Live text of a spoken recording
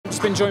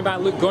just been joined by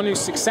Luke Gunn, who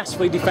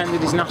successfully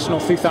defended his national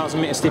 2,000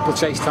 metre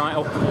steeplechase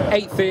title.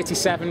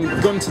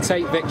 8:37, Gunn to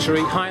take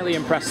victory, highly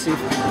impressive.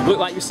 Looked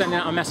like you're sending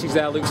out a message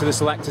there, Luke, to the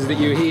selectors that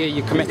you're here,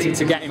 you're committed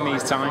to getting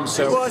these times.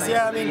 So. It was,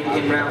 yeah. I mean,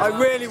 I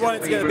really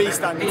wanted to get the B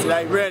standard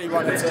today, really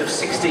wanted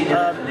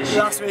to.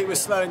 Last week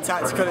was slow and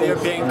tactical at the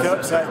European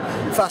Cup, so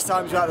fast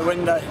times were out the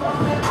window.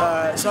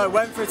 So I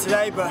went for it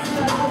today, but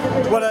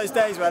one of those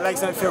days where legs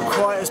don't feel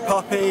quite as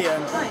poppy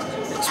and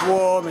it's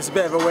warm, it's a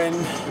bit of a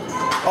wind,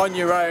 on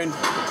your own.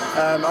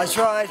 I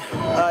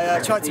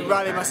tried to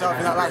rally myself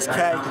in that last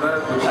K,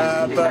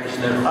 but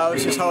I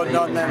was just holding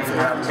on then for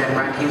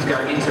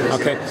the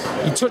Okay,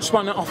 you touched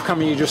on it off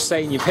camera, you're just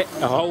saying you've hit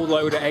a whole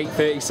load at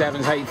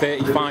 8:37s,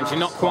 8:35s, you're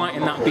not quite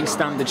in that B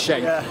standard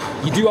shape. Yeah.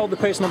 You do hold the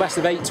personal best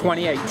of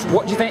 8:28.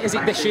 What do you think, is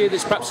it this year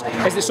that's perhaps,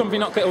 is there something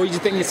not, or do you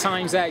think your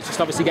time's there, it's just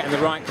obviously getting the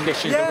right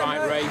conditions, the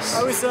right race?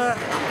 I was,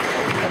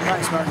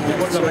 thanks man,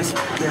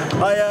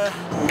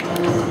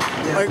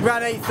 I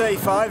ran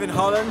 8:35 in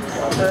Holland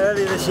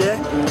earlier this year,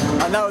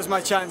 and that was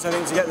my chance, I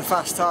think, to get the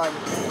fast time.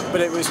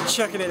 But it was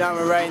chucking it down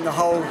with rain the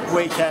whole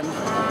weekend,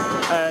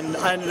 and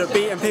I ended up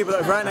beating people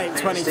that ran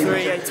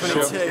 8:23,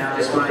 8:22,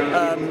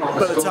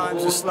 but the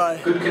times were slow.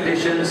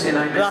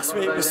 Last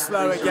week was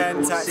slow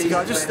again, tactical.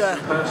 I just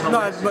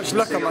not had much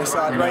luck on my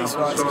side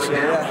race-wise this year.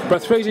 Yeah. But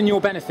I suppose in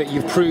your benefit,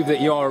 you've proved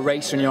that you're a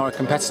racer and you're a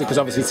competitor, because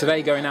obviously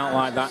today going out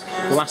like that,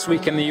 last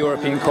week in the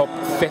European Cup,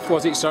 5th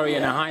was it, sorry,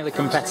 in a highly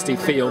competitive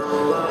field.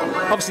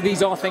 Obviously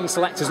these are things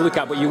selectors look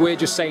at, but you were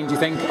just saying, do you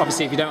think,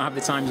 obviously if you don't have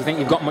the time, do you think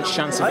you've got much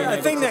chance of being I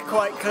think they're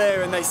quite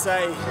clear, and they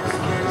say,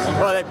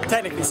 well, they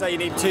technically say you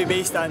need 2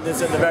 B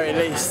standards at the very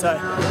least, so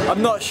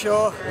I'm not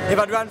sure. If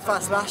I'd ran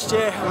fast last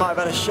year, I might have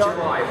had a shot.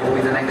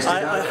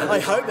 I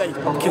hope they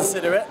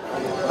consider it.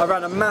 I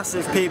ran a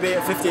massive PB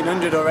at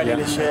 1500 already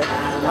this year.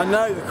 I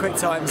know the quick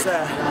time's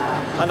there,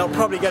 and I'll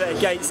probably get it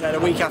at Gateshead a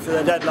week after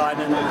the deadline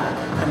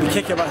and be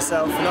kicking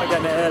myself for not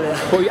getting it earlier.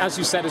 Well, as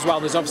you said as well,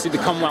 there's obviously the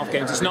Commonwealth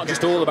Games. It's not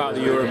just all about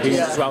the Europeans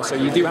as well, so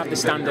you do have the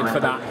standard for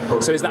that.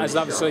 So is that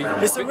obviously...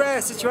 It's a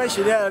rare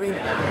situation, yeah. I mean,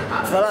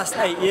 for the last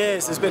 8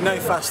 years, there's been no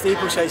fast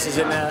steeplechases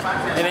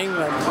in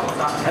England.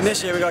 And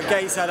this year we've got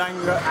Gateshead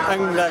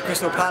and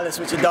Crystal Palace,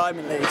 which are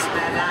diamond leagues.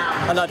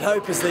 And I'd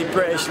hope as the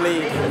British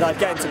league that I'd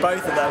get into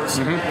both of those.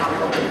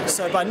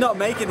 So by not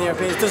making the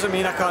Europeans doesn't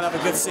mean I can't have a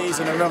good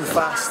season and run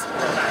fast.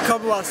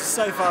 Commonwealth is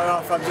so far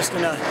off, I'm just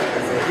going to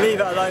leave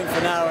it alone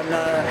for now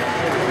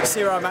and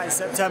see where I'm at in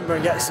September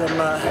and get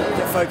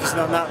focusing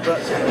on that.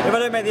 But if I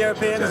don't make the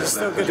Europeans, there's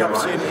still good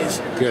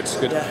opportunities. Good,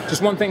 good. Yeah.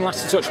 Just one thing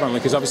last to touch on,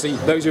 because obviously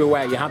those who are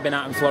aware, you have been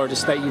out in Florida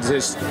State, you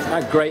just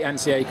had a great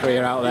NCAA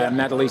career out there,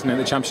 medal at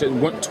the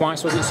championship,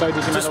 twice was it, so did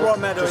you medal? Just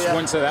one medal, just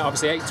one, so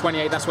obviously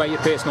 8:28, that's where your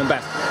personal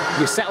best.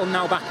 You're settled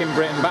now back in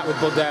Britain, back with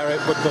Bud Dare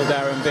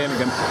and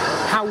Birmingham.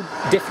 How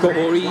difficult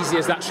or easy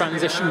has that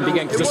transition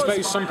begun? Because I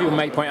suppose some people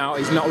may point out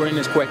he's not running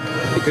as quick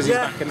because he's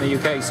back in the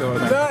UK sort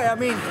of thing. No, I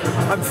mean,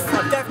 I'm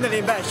definitely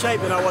in better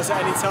shape than I was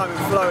at any time in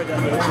Florida.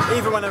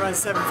 Even when I ran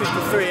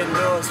 7:53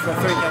 indoors for a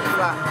 3K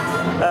flat.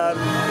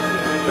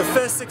 The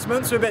first 6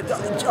 months were a bit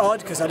odd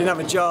because I didn't have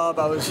a job,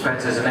 I was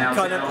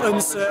kind of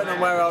uncertain on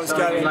where I was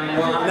going.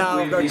 Now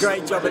I've got a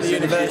great job at the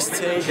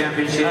university,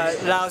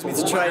 it allows me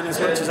to train as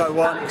much as I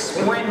want.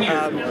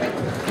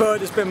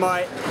 Bud has been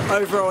my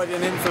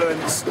overriding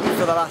influence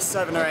for the last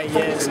 7 or 8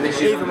 years,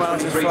 even when I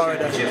was in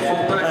Florida.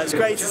 It's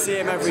great to see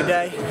him every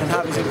day and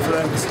have his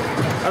influence.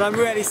 And I'm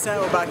really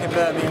settled back in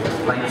Birmingham.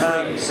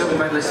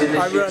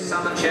 I run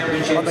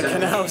on the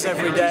canals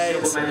every day.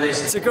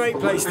 It's a great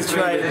place to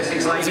train.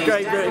 It's a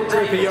great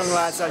group of young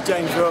lads like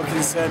James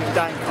Wilkinson,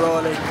 Dan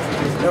Crawley,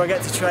 who I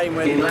get to train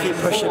with and keep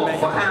pushing me.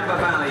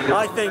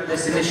 I think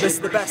this is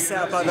the best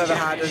setup I've ever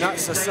had, and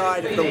that's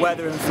aside of the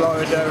weather in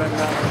Florida and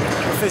the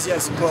physio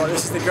support.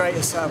 This is the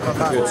greatest setup I've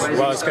had. Good.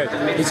 Well, it's good.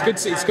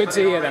 It's good to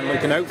hear then,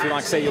 Luke, and hopefully,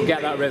 like I say, you'll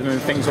get that rhythm and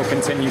things will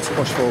continue to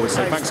push forward.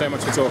 So thanks so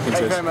much for talking to us.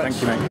 Thank you very much. Thank you, mate.